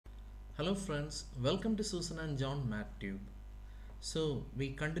Hello friends, welcome to Susan and John MathTube. So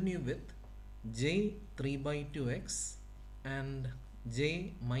we continue with j 3 by 2x and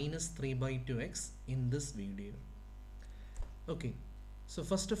j minus 3 by 2x in this video. Okay, so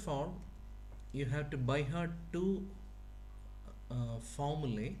first of all you have to by heart two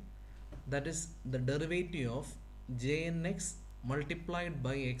formulae, that is the derivative of jnx multiplied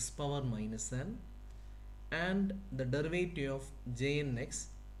by x power minus n and the derivative of jnx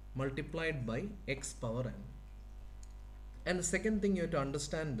multiplied by x power n. And the second thing you have to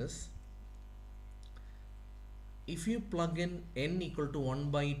understand is, if you plug in n equal to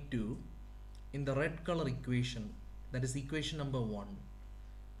 1 by 2 in the red color equation, that is equation number 1,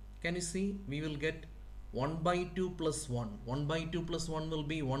 can you see we will get 1 by 2 plus 1. 1 by 2 plus 1 will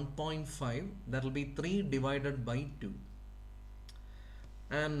be 1.5, that will be 3 divided by 2.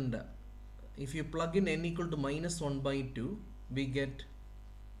 And if you plug in n equal to minus 1 by 2, we get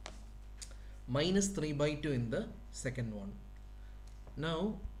minus 3 by 2 in the second one.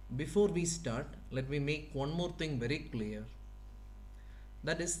 Now before we start, let me make one more thing very clear,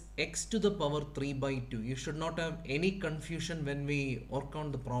 that is x to the power 3 by 2. You should not have any confusion when we work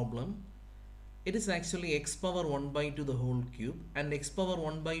on the problem. It is actually x power 1 by 2 the whole cube, and x power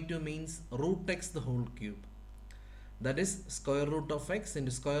 1 by 2 means root x the whole cube. That is square root of x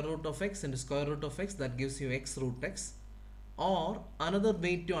into square root of x into square root of x, that gives you x root x. Or another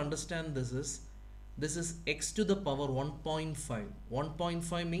way to understand this is x to the power 1.5.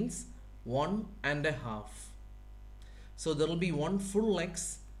 1.5 means 1.5. So there will be one full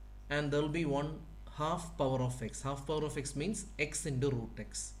x and there will be one half power of x. Half power of x means x into root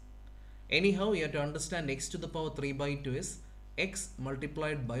x. Anyhow, you have to understand x to the power 3 by 2 is x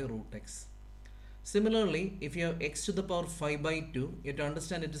multiplied by root x. Similarly, if you have x to the power 5 by 2, you have to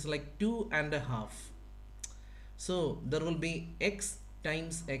understand it is like 2.5. So there will be x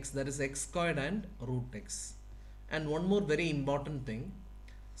times x, that is x squared and root x. And one more very important thing,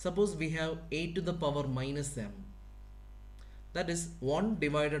 suppose we have a to the power minus m, that is 1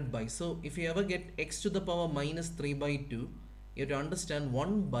 divided by, so if you ever get x to the power minus 3 by 2, you have to understand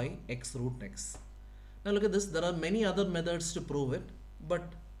 1 by x root x. Now look at this, there are many other methods to prove it,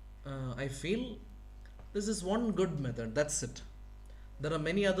 but I feel this is one good method, that's it. There are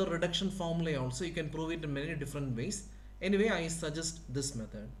many other reduction formulae also, you can prove it in many different ways. Anyway, I suggest this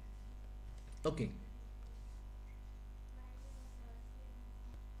method. Okay.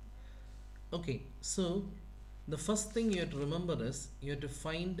 Okay, so the first thing you have to remember is, you have to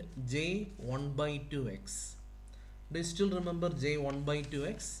find j 1 by 2x. Do you still remember j 1 by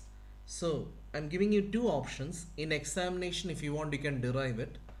 2x? So I'm giving you two options. In examination, if you want, you can derive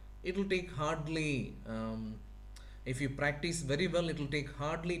it. It will take hardly if you practice very well, it will take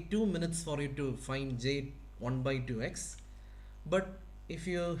hardly 2 minutes for you to find j 1 by 2x. But if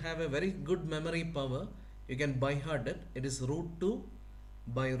you have a very good memory power, you can by heart it. It is root 2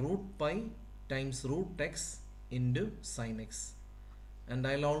 by root pi times root x into sin x. And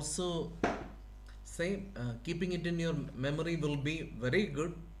I'll also say keeping it in your memory will be very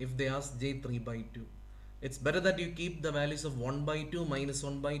good if they ask j 3 by 2. It's better that you keep the values of 1 by 2, minus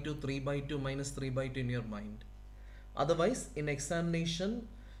 1 by 2, 3 by 2, minus 3 by 2 in your mind. Otherwise, in examination,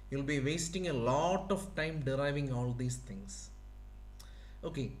 you'll be wasting a lot of time deriving all these things.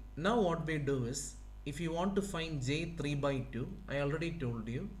 Okay, now what we do is, if you want to find j 3 by 2, I already told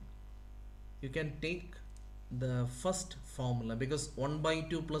you, you can take the first formula, because 1 by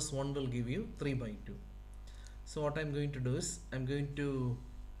 2 plus 1 will give you 3 by 2. So what I'm going to do is, I'm going to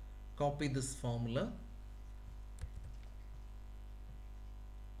copy this formula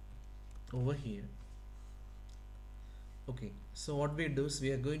over here. Okay, so what we do is,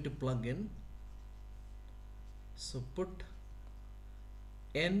 we are going to plug in, so put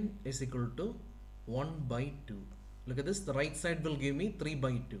n is equal to 1 by 2. Look at this, the right side will give me 3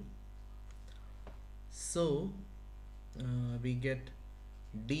 by 2. So we get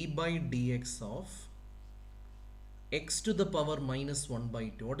d by dx of x to the power minus 1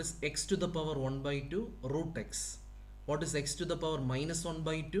 by 2. What is x to the power 1 by 2? Root x. What is x to the power minus 1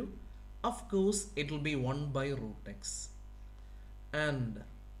 by 2? Of course, it will be 1 by root x. And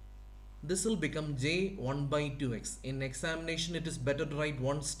this will become j 1 by 2x. In examination, it is better to write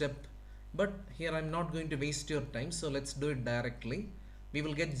one step, but here I'm not going to waste your time, so let's do it directly. We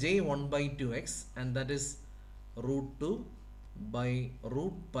will get j 1 by 2x, and that is root 2 by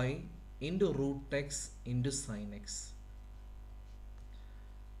root pi into root x into sin x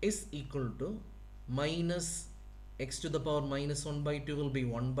is equal to minus x to the power minus 1 by 2 will be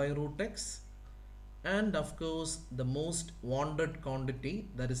 1 by root x, and of course the most wanted quantity,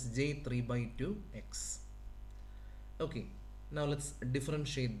 that is j 3 by 2 x. Okay, now let's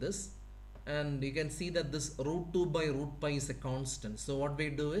differentiate this. and you can see that this root 2 by root pi is a constant. So what we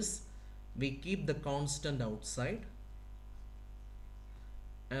do is we keep the constant outside,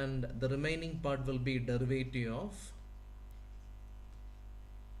 and the remaining part will be derivative of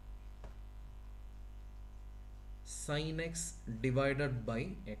sin x divided by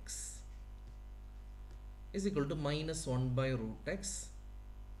x is equal to minus 1 by root x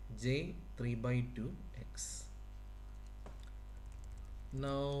j 3 by 2 x.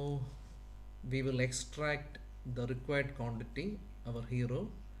 Now we will extract the required quantity, our hero,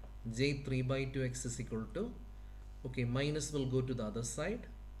 j 3 by 2 x is equal to, okay, minus will go to the other side,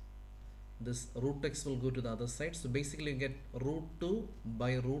 this root x will go to the other side, so basically you get root 2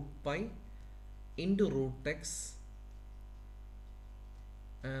 by root pi into root x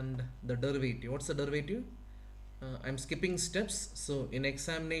and the derivative. What's the derivative? I'm skipping steps, so in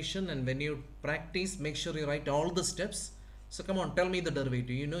examination and when you practice, make sure you write all the steps. So come on, tell me the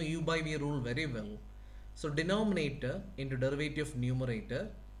derivative. You know u by v rule very well. So denominator into derivative of numerator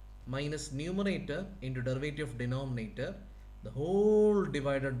minus numerator into derivative of denominator, the whole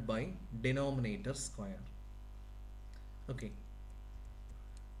divided by denominator square. Okay.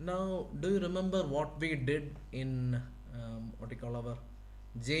 Now do you remember what we did in what we call our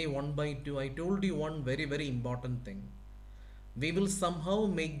j 1 by 2? I told you one very important thing. We will somehow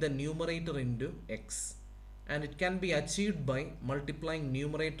make the numerator into x, and it can be achieved by multiplying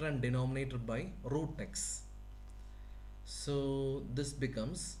numerator and denominator by root x. So this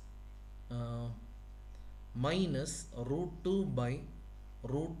becomes minus root 2 by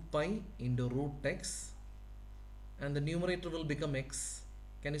root pi into root x, and the numerator will become x.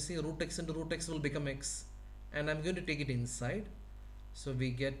 Can you see root x into root x will become x, and I'm going to take it inside. So we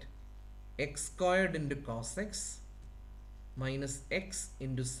get x squared into cos x minus x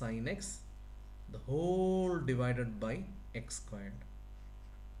into sin x, the whole divided by x squared.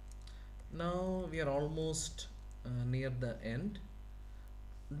 Now we are almost near the end.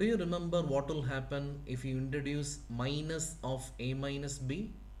 Do you remember what will happen if you introduce minus of a minus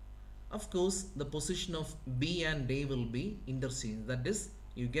b? Of course, the position of b and a will be interchanged. That is,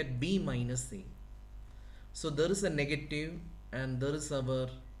 you get b minus a. So there is a negative and there is our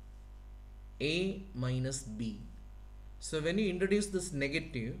a minus b. So when you introduce this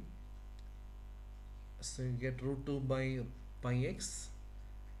negative, so you get root 2 by pi x,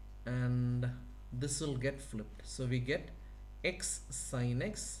 and this will get flipped. So we get x sin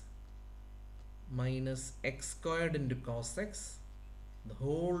x minus x squared into cos x, the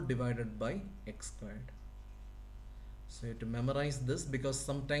whole divided by x squared. So you have to memorize this, because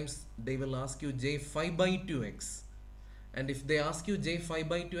sometimes they will ask you j 5 by 2x, and if they ask you j 5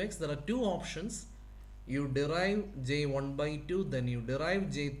 by 2x, there are two options. You derive j 1 by 2, then you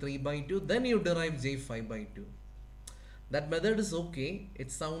derive j 3 by 2, then you derive j 5 by 2. That method is okay. It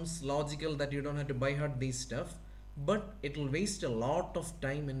sounds logical that you don't have to by heart these stuff, but it will waste a lot of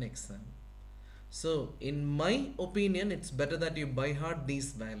time in exam. So in my opinion, it's better that you by heart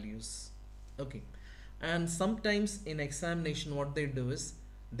these values. Okay. And sometimes in examination what they do is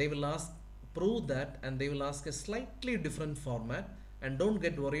they will ask prove that, and they will ask a slightly different format, and don't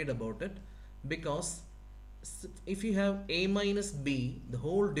get worried about it, because if you have a minus b the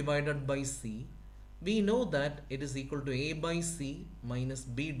whole divided by c, we know that it is equal to a by c minus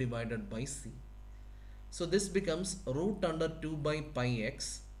b divided by c. So this becomes root under 2 by pi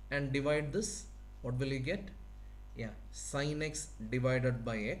x, and divide this, what will you get? Yeah, sin x divided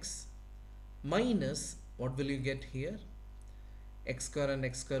by x minus, what will you get here? X square and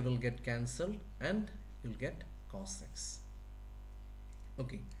x square will get cancelled, and you'll get cos x.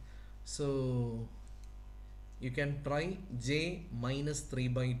 Okay, so you can try j minus 3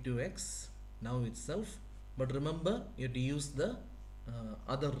 by 2x now itself, but remember you have to use the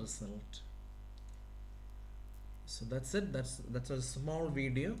other result. So that's it. That's a small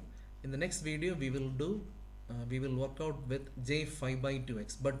video. In the next video we will do we will work out with j 5 by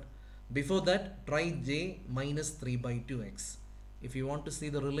 2x, but before that try j minus 3 by 2x. If you want to see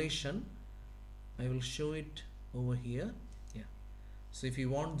the relation, I will show it over here. Yeah. So if you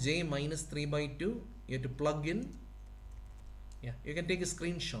want j minus 3 by 2, you have to plug in. Yeah, you can take a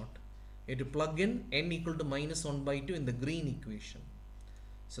screenshot. You have to plug in n equal to minus 1 by 2 in the green equation.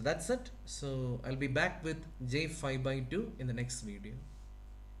 So that's it. So I'll be back with j 5 by 2 in the next video.